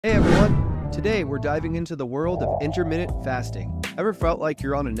Hey everyone! Today we're diving into the world of intermittent fasting. Ever felt like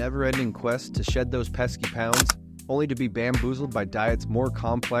you're on a never-ending quest to shed those pesky pounds, only to be bamboozled by diets more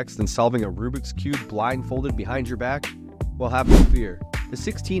complex than solving a Rubik's Cube blindfolded behind your back? Well, have no fear. The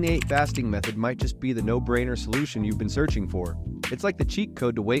 16-8 fasting method might just be the no-brainer solution you've been searching for. It's like the cheat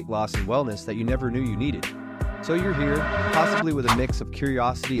code to weight loss and wellness that you never knew you needed. So you're here, possibly with a mix of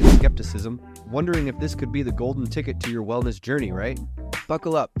curiosity and skepticism, wondering if this could be the golden ticket to your wellness journey, right?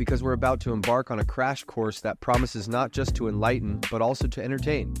 Buckle up, because we're about to embark on a crash course that promises not just to enlighten, but also to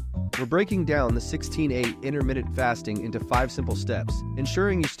entertain. We're breaking down the 16-8 intermittent fasting into 5 simple steps,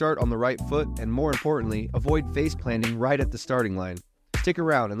 ensuring you start on the right foot and, more importantly, avoid face planting right at the starting line. Stick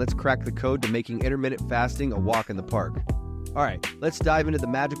around and let's crack the code to making intermittent fasting a walk in the park. Alright, let's dive into the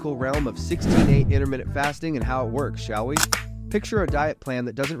magical realm of 16-8 intermittent fasting and how it works, shall we? Picture a diet plan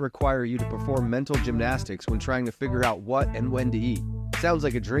that doesn't require you to perform mental gymnastics when trying to figure out what and when to eat. Sounds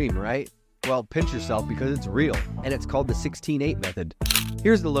like a dream, right? Well, pinch yourself, because it's real, and it's called the 16-8 method.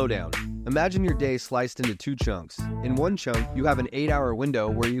 Here's the lowdown. Imagine your day sliced into 2 chunks. In one chunk, you have an 8-hour window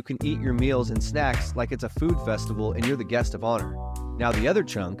where you can eat your meals and snacks like it's a food festival and you're the guest of honor. Now the other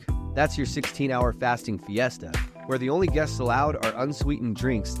chunk, that's your 16-hour fasting fiesta, where the only guests allowed are unsweetened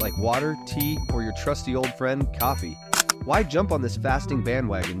drinks like water, tea, or your trusty old friend, coffee. Why jump on this fasting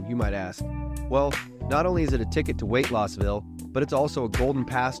bandwagon, you might ask? Well, not only is it a ticket to weight lossville, but it's also a golden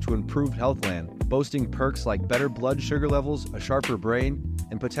pass to improved healthland, boasting perks like better blood sugar levels, a sharper brain,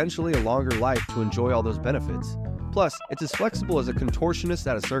 and potentially a longer life to enjoy all those benefits. Plus, it's as flexible as a contortionist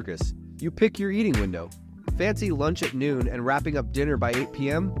at a circus. You pick your eating window. Fancy lunch at noon and wrapping up dinner by 8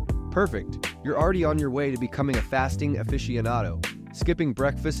 p.m.? Perfect. You're already on your way to becoming a fasting aficionado, skipping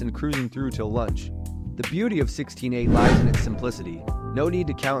breakfast and cruising through till lunch. The beauty of 16-8 lies in its simplicity. No need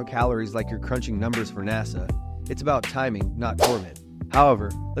to count calories like you're crunching numbers for NASA. It's about timing, not torment.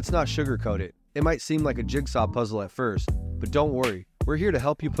 However, let's not sugarcoat it. It might seem like a jigsaw puzzle at first, but don't worry, we're here to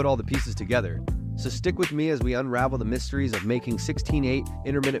help you put all the pieces together. So stick with me as we unravel the mysteries of making 16-8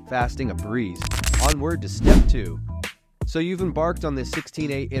 intermittent fasting a breeze. Onward to step 2. So you've embarked on this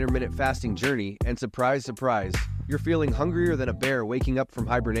 16-8 intermittent fasting journey, and surprise, surprise, you're feeling hungrier than a bear waking up from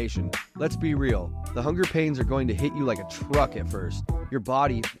hibernation. Let's be real, the hunger pains are going to hit you like a truck at first. Your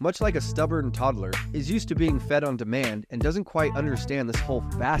body, much like a stubborn toddler, is used to being fed on demand and doesn't quite understand this whole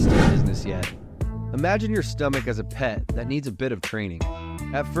fasting business yet. Imagine your stomach as a pet that needs a bit of training.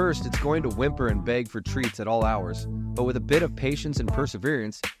 At first, it's going to whimper and beg for treats at all hours, but with a bit of patience and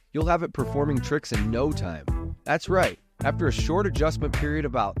perseverance, you'll have it performing tricks in no time. That's right. After a short adjustment period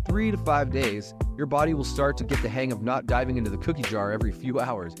about 3 to 5 days, your body will start to get the hang of not diving into the cookie jar every few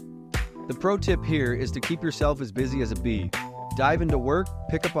hours. The pro tip here is to keep yourself as busy as a bee. Dive into work,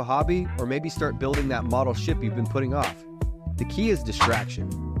 pick up a hobby, or maybe start building that model ship you've been putting off. The key is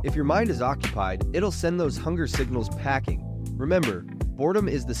distraction. If your mind is occupied, it'll send those hunger signals packing. Remember, boredom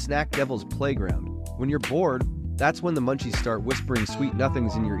is the snack devil's playground. When you're bored, that's when the munchies start whispering sweet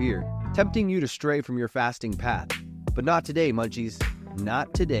nothings in your ear, tempting you to stray from your fasting path. But not today, munchies.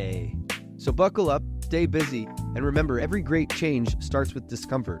 Not today. So buckle up, stay busy, and remember, every great change starts with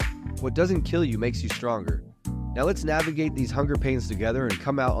discomfort. What doesn't kill you makes you stronger. Now let's navigate these hunger pains together and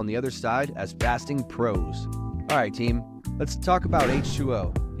come out on the other side as fasting pros. Alright team, let's talk about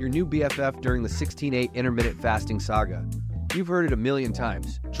H2O, your new BFF during the 16-8 intermittent fasting saga. You've heard it a million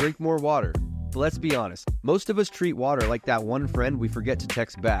times, drink more water. But let's be honest, most of us treat water like that one friend we forget to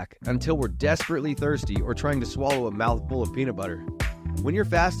text back until we're desperately thirsty or trying to swallow a mouthful of peanut butter. When you're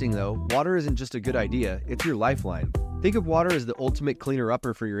fasting though, water isn't just a good idea, it's your lifeline. Think of water as the ultimate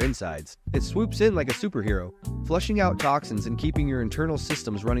cleaner-upper for your insides. It swoops in like a superhero, flushing out toxins and keeping your internal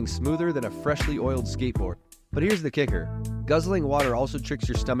systems running smoother than a freshly oiled skateboard. But here's the kicker. Guzzling water also tricks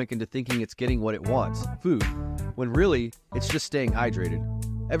your stomach into thinking it's getting what it wants, food, when really, it's just staying hydrated.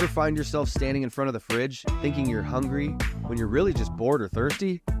 Ever find yourself standing in front of the fridge, thinking you're hungry, when you're really just bored or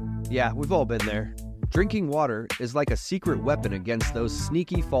thirsty? Yeah, we've all been there. Drinking water is like a secret weapon against those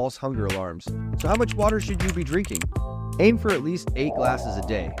sneaky false hunger alarms. So how much water should you be drinking? Aim for at least 8 glasses a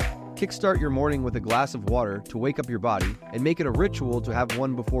day. Kickstart your morning with a glass of water to wake up your body, and make it a ritual to have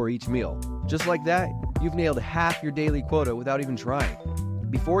one before each meal. Just like that, you've nailed half your daily quota without even trying.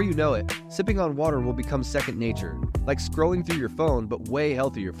 Before you know it, sipping on water will become second nature, like scrolling through your phone, but way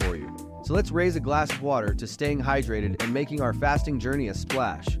healthier for you. So let's raise a glass of water to staying hydrated and making our fasting journey a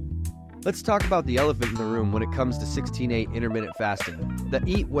splash. Let's talk about the elephant in the room when it comes to 16-8 intermittent fasting, the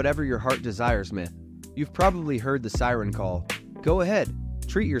eat whatever your heart desires myth. You've probably heard the siren call. Go ahead,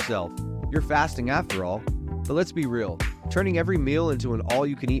 treat yourself. You're fasting after all. But let's be real, turning every meal into an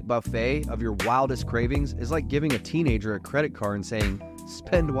all-you-can-eat buffet of your wildest cravings is like giving a teenager a credit card and saying,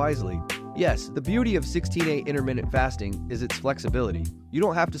 spend wisely. Yes, the beauty of 16/8 intermittent fasting is its flexibility. You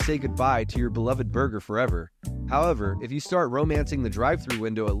don't have to say goodbye to your beloved burger forever. However, if you start romancing the drive-thru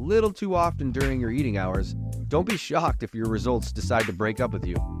window a little too often during your eating hours, don't be shocked if your results decide to break up with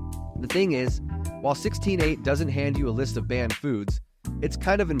you. The thing is, while 16/8 doesn't hand you a list of banned foods, it's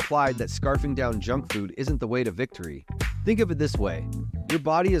kind of implied that scarfing down junk food isn't the way to victory. Think of it this way. Your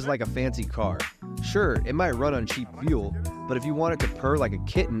body is like a fancy car. Sure, it might run on cheap fuel, but if you want it to purr like a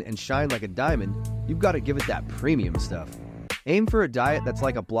kitten and shine like a diamond, you've got to give it that premium stuff. Aim for a diet that's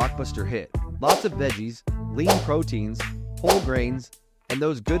like a blockbuster hit. Lots of veggies, lean proteins, whole grains, and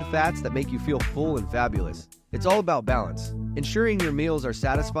those good fats that make you feel full and fabulous. It's all about balance. Ensuring your meals are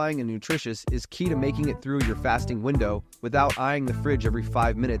satisfying and nutritious is key to making it through your fasting window without eyeing the fridge every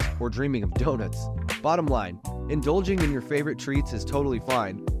 5 minutes or dreaming of donuts. Bottom line, indulging in your favorite treats is totally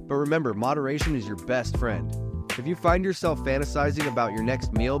fine, but remember, moderation is your best friend. If you find yourself fantasizing about your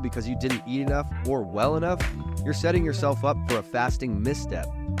next meal because you didn't eat enough or well enough, you're setting yourself up for a fasting misstep.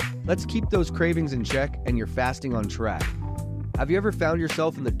 Let's keep those cravings in check and your fasting on track. Have you ever found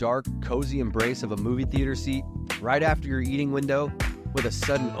yourself in the dark, cozy embrace of a movie theater seat right after your eating window with a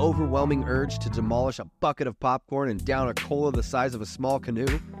sudden overwhelming urge to demolish a bucket of popcorn and down a cola the size of a small canoe?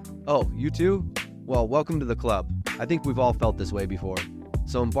 Oh, you too? Well, welcome to the club. I think we've all felt this way before.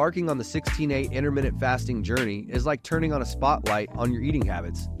 So embarking on the 16/8 intermittent fasting journey is like turning on a spotlight on your eating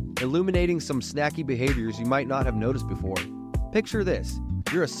habits, illuminating some snacky behaviors you might not have noticed before. Picture this.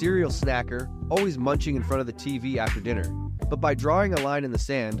 You're a serial snacker, always munching in front of the TV after dinner. But by drawing a line in the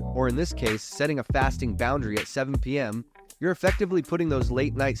sand, or in this case, setting a fasting boundary at 7 p.m., you're effectively putting those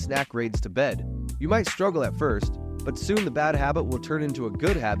late-night snack raids to bed. You might struggle at first, but soon the bad habit will turn into a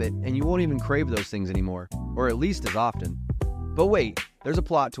good habit and you won't even crave those things anymore, or at least as often. But wait, there's a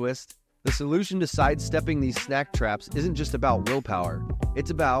plot twist. The solution to sidestepping these snack traps isn't just about willpower.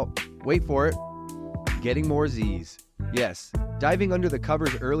 It's about, wait for it, getting more Z's. Yes, diving under the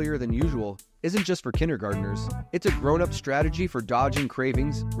covers earlier than usual isn't just for kindergartners. It's a grown-up strategy for dodging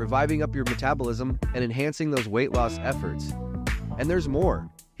cravings, reviving up your metabolism, and enhancing those weight loss efforts. And there's more.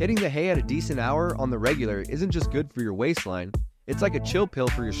 Hitting the hay at a decent hour on the regular isn't just good for your waistline, it's like a chill pill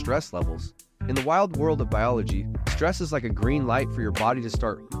for your stress levels. In the wild world of biology, stress is like a green light for your body to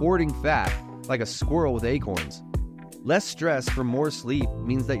start hoarding fat like a squirrel with acorns. Less stress from more sleep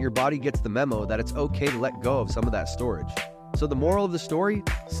means that your body gets the memo that it's okay to let go of some of that storage. So the moral of the story,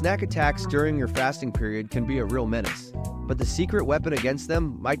 snack attacks during your fasting period can be a real menace, but the secret weapon against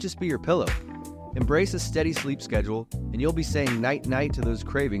them might just be your pillow. Embrace a steady sleep schedule, and you'll be saying night-night to those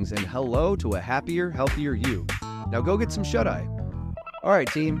cravings and hello to a happier, healthier you. Now go get some shut-eye.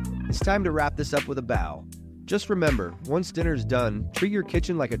 Alright team, it's time to wrap this up with a bow. Just remember, once dinner's done, treat your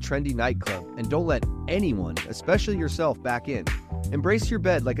kitchen like a trendy nightclub and don't let anyone, especially yourself, back in. Embrace your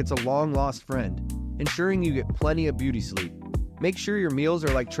bed like it's a long-lost friend, ensuring you get plenty of beauty sleep. Make sure your meals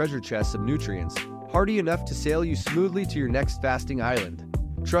are like treasure chests of nutrients, hearty enough to sail you smoothly to your next fasting island.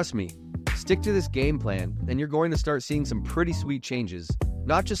 Trust me, stick to this game plan and you're going to start seeing some pretty sweet changes,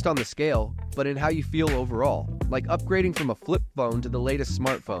 not just on the scale, but in how you feel overall, like upgrading from a flip phone to the latest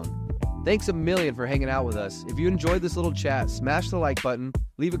smartphone. Thanks a million for hanging out with us. If you enjoyed this little chat, smash the like button,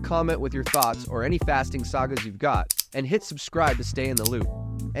 leave a comment with your thoughts or any fasting sagas you've got, and hit subscribe to stay in the loop.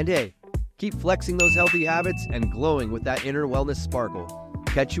 And hey, keep flexing those healthy habits and glowing with that inner wellness sparkle.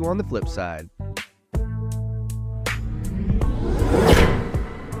 Catch you on the flip side.